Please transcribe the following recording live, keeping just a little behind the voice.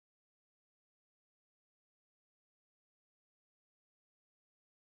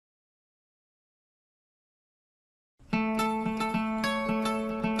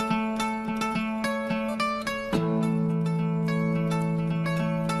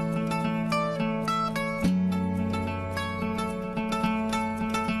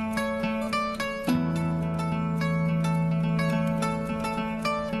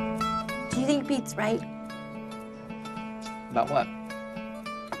Pete's right. About what?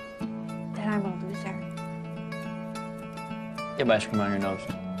 That I'm a loser. You have ice cream on your nose.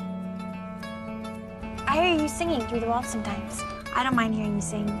 I hear you singing through the walls sometimes. I don't mind hearing you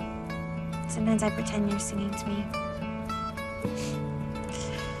sing. Sometimes I pretend you're singing to me.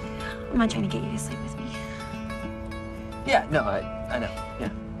 I'm not trying to get you to sleep with me. Yeah, no, I know, yeah.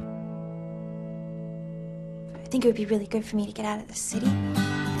 I think it would be really good for me to get out of the city.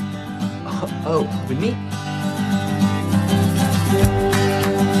 Oh, with me?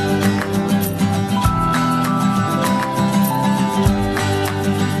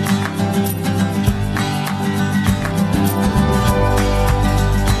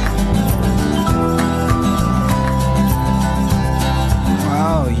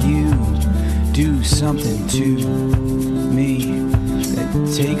 Do something to me that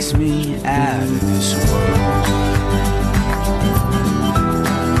takes me out of this world.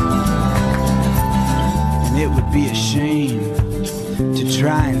 And it would be a shame to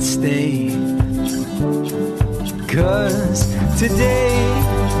try and stay, 'cause today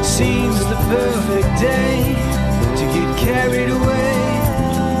seems the perfect day to get carried away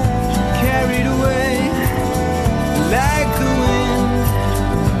like the wind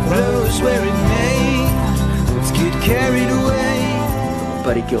blows where it may. Let's get carried away.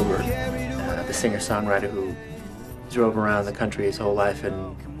 Buddy Gilbert, the singer-songwriter who drove around the country his whole life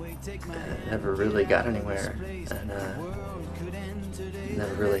and never really got anywhere, and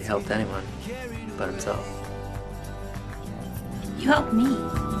never really helped anyone but himself. You helped me.